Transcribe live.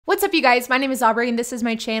What's up, you guys? My name is Aubrey and this is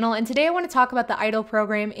my channel, and today I want to talk about the EIDL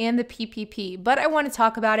program and the PPP, but I want to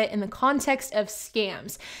talk about it in the context of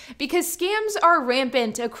scams, because scams are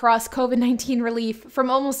rampant across COVID-19 relief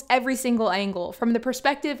from almost every single angle, from the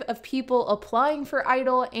perspective of people applying for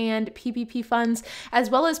EIDL and PPP funds,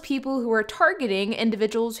 as well as people who are targeting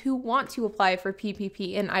individuals who want to apply for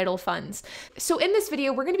PPP and EIDL funds. So in this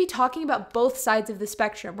video, we're going to be talking about both sides of the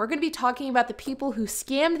spectrum. We're going to be talking about the people who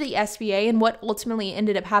scammed the SBA and what ultimately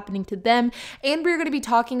ended up happening to them, and we're going to be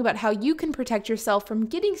talking about how you can protect yourself from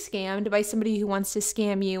getting scammed by somebody who wants to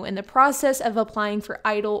scam you in the process of applying for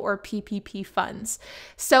EIDL or PPP funds.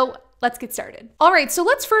 So let's get started. All right, so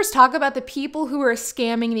let's first talk about the people who are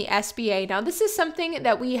scamming the SBA. Now, this is something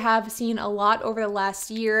that we have seen a lot over the last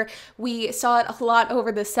year. We saw it a lot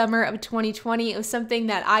over the summer of 2020. It was something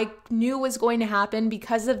that I knew was going to happen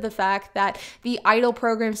because of the fact that the EIDL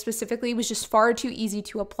program specifically was just far too easy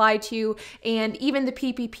to apply to, and even the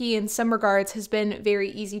PPP in some regards has been very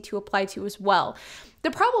easy to apply to as well. The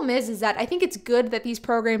problem is that I think it's good that these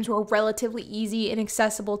programs were relatively easy and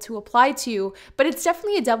accessible to apply to, but it's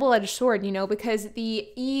definitely a double-edged sword, because the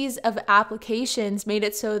ease of applications made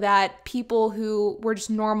it so that people who were just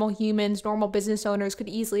normal humans, normal business owners could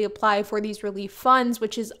easily apply for these relief funds,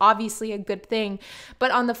 which is obviously a good thing. But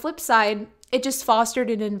on the flip side, it just fostered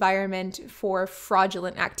an environment for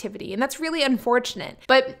fraudulent activity, and that's really unfortunate.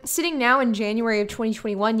 But sitting now in January of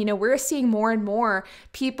 2021, we're seeing more and more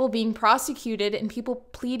people being prosecuted and people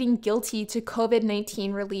pleading guilty to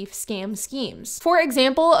COVID-19 relief scam schemes. For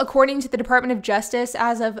example, according to the Department of Justice,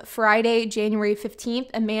 as of Friday, January 15th,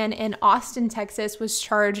 a man in Austin, Texas was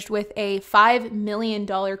charged with a $5 million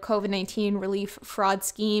COVID-19 relief fraud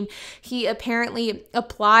scheme. He apparently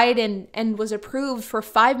applied and was approved for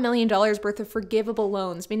 $5 million worth of forgivable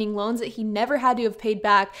loans, meaning loans that he never had to have paid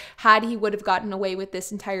back had he would have gotten away with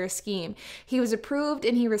this entire scheme. He was approved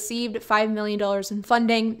and he received $5 million in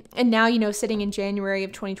funding, and now, sitting in January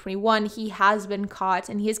of 2021, he has been caught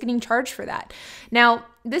and he is getting charged for that. Now,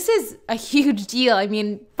 this is a huge deal. I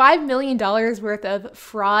mean, $5 million worth of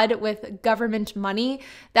fraud with government money,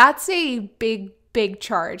 that's a big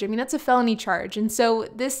charge. I mean, that's a felony charge. And so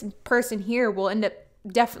this person here will end up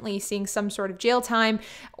definitely seeing some sort of jail time,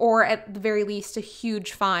 or at the very least a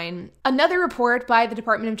huge fine. Another report by the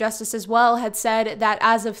Department of Justice as well had said that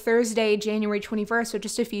as of Thursday, January 21st, so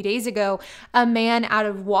just a few days ago, a man out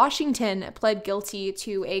of Washington pled guilty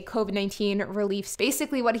to a COVID-19 relief.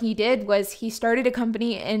 Basically what he did was he started a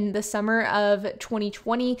company in the summer of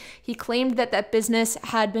 2020. He claimed that that business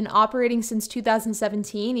had been operating since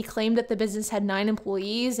 2017. He claimed that the business had 9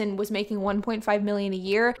 employees and was making $1.5 million a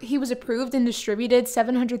year. He was approved and distributed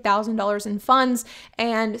 $700,000 in funds,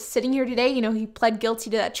 and sitting here today, he pled guilty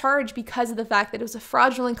to that charge because of the fact that it was a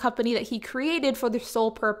fraudulent company that he created for the sole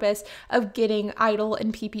purpose of getting EIDL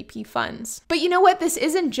and PPP funds. But you know what? This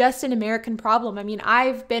isn't just an American problem. I mean,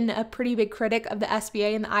 I've been a pretty big critic of the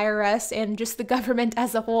SBA and the IRS and just the government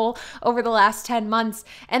as a whole over the last 10 months.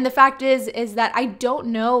 And the fact is that I don't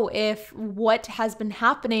know if what has been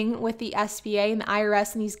happening with the SBA and the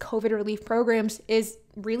IRS and these COVID relief programs is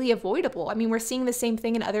really avoidable. I mean, we're seeing the same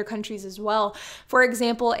thing in other countries as well. For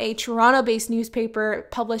example, a Toronto-based newspaper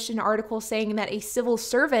published an article saying that a civil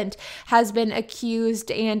servant has been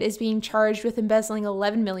accused and is being charged with embezzling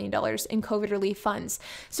 $11 million in COVID relief funds.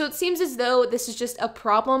 So it seems as though this is just a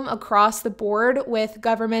problem across the board with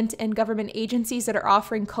government and government agencies that are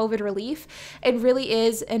offering COVID relief. It really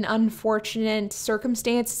is an unfortunate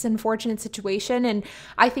circumstance. It's an unfortunate situation, and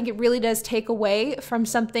I think it really does take away from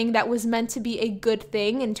something that was meant to be a good thing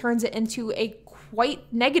and turns it into a quite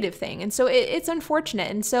negative thing. And so it's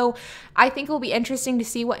unfortunate. And so I think it will be interesting to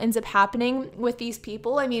see what ends up happening with these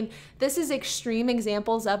people. I mean, this is extreme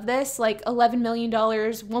examples of this, like $11 million,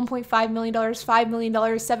 $1.5 million, $5 million,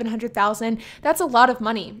 $700,000. That's a lot of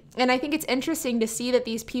money. And I think it's interesting to see that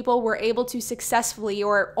these people were able to successfully,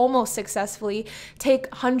 or almost successfully,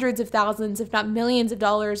 take hundreds of thousands, if not millions of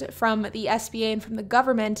dollars from the SBA and from the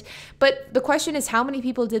government. But the question is, how many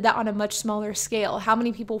people did that on a much smaller scale? How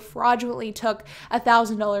many people fraudulently took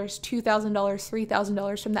 $1,000, $2,000,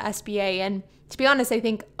 $3,000 from the SBA? And to be honest, I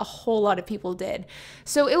think a whole lot of people did.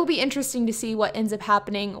 So it will be interesting to see what ends up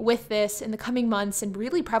happening with this in the coming months and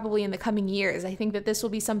really probably in the coming years. I think that this will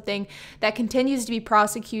be something that continues to be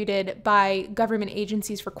prosecuted by government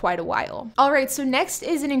agencies for quite a while. All right, so next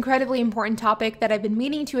is an incredibly important topic that I've been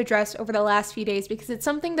meaning to address over the last few days because it's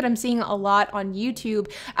something that I'm seeing a lot on YouTube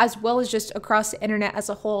as well as just across the internet as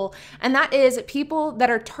a whole, and that is people that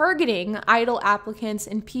are targeting EIDL applicants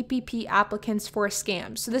and PPP applicants for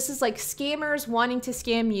scams. So this is like scammers scammers wanting to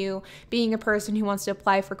scam you being a person who wants to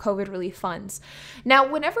apply for COVID relief funds. Now,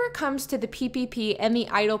 whenever it comes to the PPP and the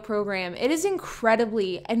EIDL program, it is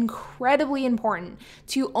incredibly important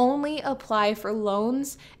to only apply for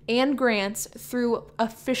loans and grants through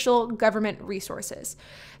official government resources.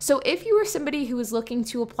 So if you are somebody who is looking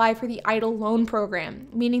to apply for the EIDL loan program,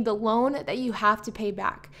 meaning the loan that you have to pay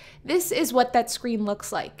back, this is what that screen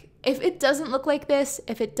looks like. If it doesn't look like this,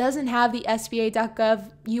 if it doesn't have the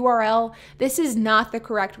SBA.gov URL, this is not the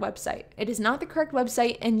correct website. It is not the correct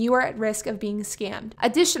website, and you are at risk of being scammed.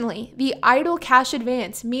 Additionally, the EIDL cash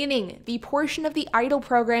advance, meaning the portion of the EIDL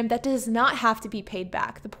program that does not have to be paid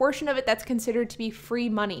back, the portion of it that's considered to be free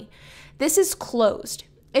money, this is closed.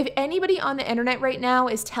 If anybody on the internet right now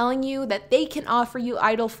is telling you that they can offer you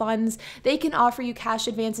EIDL funds, they can offer you cash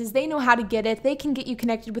advances, they know how to get it, they can get you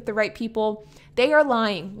connected with the right people, they are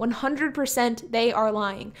lying. 100% they are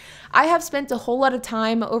lying. I have spent a whole lot of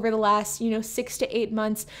time over the last, 6 to 8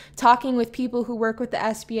 months talking with people who work with the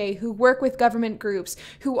SBA, who work with government groups,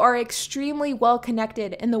 who are extremely well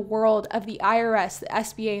connected in the world of the IRS, the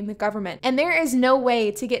SBA, and the government. And there is no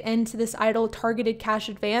way to get into this EIDL targeted cash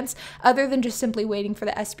advance other than just simply waiting for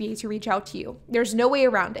the SBA to reach out to you. There's no way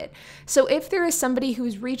around it. So if there is somebody who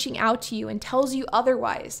is reaching out to you and tells you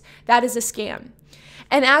otherwise, that is a scam.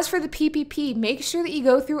 And as for the PPP, make sure that you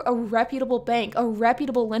go through a reputable bank, a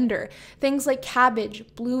reputable lender. Things like Cabbage,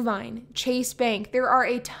 Bluevine, Chase Bank. There are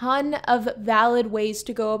a ton of valid ways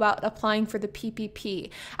to go about applying for the PPP.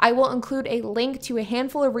 I will include a link to a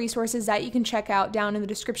handful of resources that you can check out down in the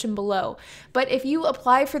description below. But if you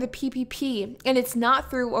apply for the PPP and it's not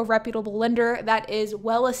through a reputable lender that is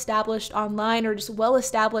well established online or just well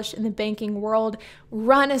established in the banking world,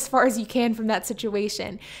 run as far as you can from that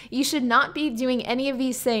situation. You should not be doing any of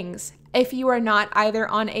these things if you are not either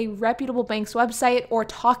on a reputable bank's website or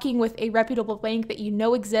talking with a reputable bank that you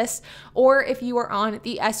know exists, or if you are on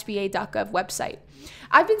the SBA.gov website.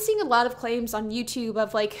 I've been seeing a lot of claims on YouTube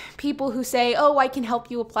of people who say, oh, I can help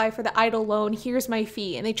you apply for the EIDL loan, here's my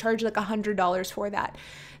fee, and they charge $100 for that.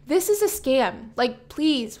 This is a scam.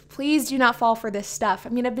 Please do not fall for this stuff. I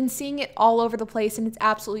mean, I've been seeing it all over the place and it's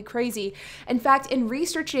absolutely crazy. In fact, in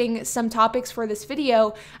researching some topics for this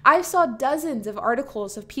video, I saw dozens of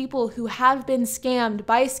articles of people who have been scammed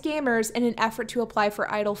by scammers in an effort to apply for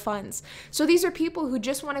EIDL funds. So these are people who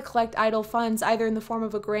just want to collect EIDL funds either in the form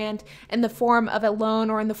of a grant, in the form of a loan,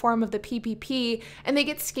 or in the form of the PPP, and they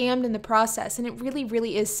get scammed in the process. And it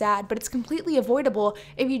really is sad, but it's completely avoidable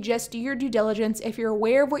if you just do your due diligence, if you're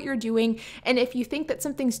aware of what you're doing, and if you think that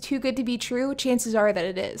something's too good to be true, chances are that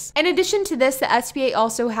it is. In addition to this, the SBA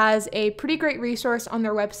also has a pretty great resource on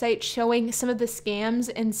their website showing some of the scams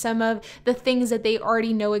and some of the things that they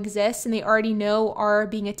already know exist and they already know are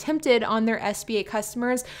being attempted on their SBA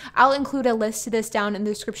customers. I'll include a list to this down in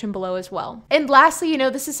the description below as well. And lastly,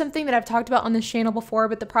 this is something that I've talked about on this channel before,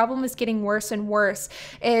 but the problem is getting worse and worse,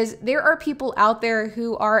 is there are people out there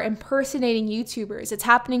who are impersonating YouTubers. It's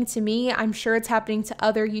happening to me. I'm sure it's happening to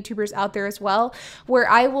other YouTubers out there as well, where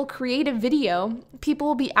I will create a video, people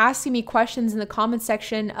will be asking me questions in the comment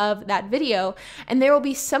section of that video, and there will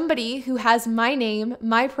be somebody who has my name,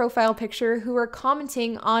 my profile picture, who are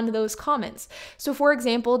commenting on those comments. So for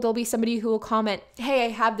example, there'll be somebody who will comment, hey, I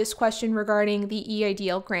have this question regarding the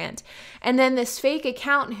EIDL grant. And then this fake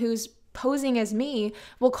account who's posing as me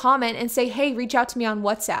will comment and say, hey, reach out to me on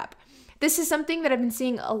WhatsApp. This is something that I've been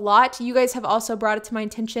seeing a lot. You guys have also brought it to my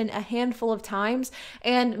attention a handful of times.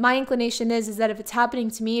 And my inclination is that if it's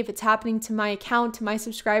happening to me, if it's happening to my account, to my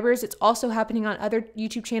subscribers, it's also happening on other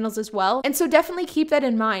YouTube channels as well. And so definitely keep that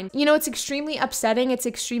in mind. It's extremely upsetting. It's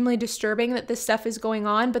extremely disturbing that this stuff is going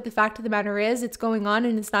on. But the fact of the matter is it's going on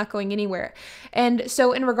and it's not going anywhere. And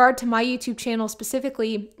so in regard to my YouTube channel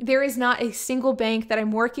specifically, there is not a single bank that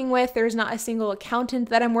I'm working with. There's not a single accountant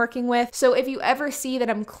that I'm working with. So if you ever see that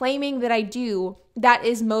I'm claiming that I do, that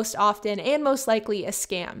is most often and most likely a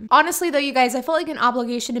scam. Honestly though, you guys, I felt like an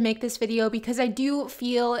obligation to make this video because I do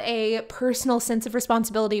feel a personal sense of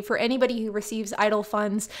responsibility for anybody who receives EIDL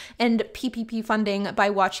funds and PPP funding by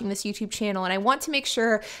watching this YouTube channel. And I want to make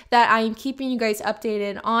sure that I am keeping you guys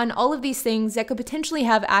updated on all of these things that could potentially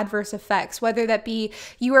have adverse effects, whether that be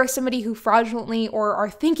you are somebody who fraudulently or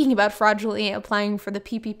are thinking about fraudulently applying for the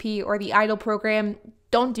PPP or the EIDL program.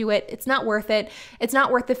 Don't do it. It's not worth it. It's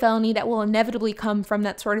not worth the felony that will inevitably come from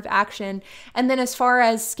that sort of action. And then as far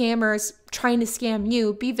as scammers trying to scam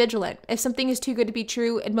you, be vigilant. If something is too good to be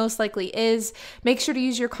true, it most likely is. Make sure to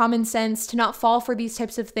use your common sense to not fall for these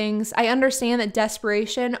types of things. I understand that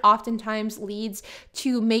desperation oftentimes leads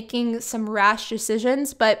to making some rash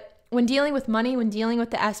decisions, but when dealing with money, when dealing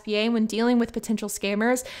with the SBA, when dealing with potential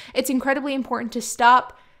scammers, it's incredibly important to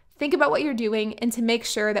stop, think about what you're doing and to make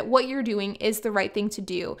sure that what you're doing is the right thing to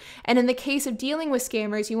do. And in the case of dealing with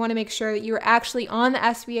scammers, you want to make sure that you're actually on the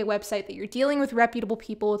SBA website, that you're dealing with reputable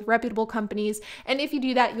people, with reputable companies. And if you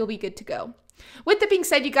do that, you'll be good to go. With that being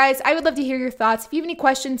said, you guys, I would love to hear your thoughts. If you have any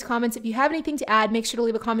questions, comments, if you have anything to add, make sure to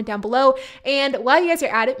leave a comment down below. And while you guys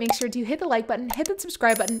are at it, make sure to hit the like button, hit the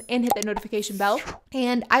subscribe button, and hit that notification bell.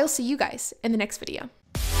 And I'll see you guys in the next video.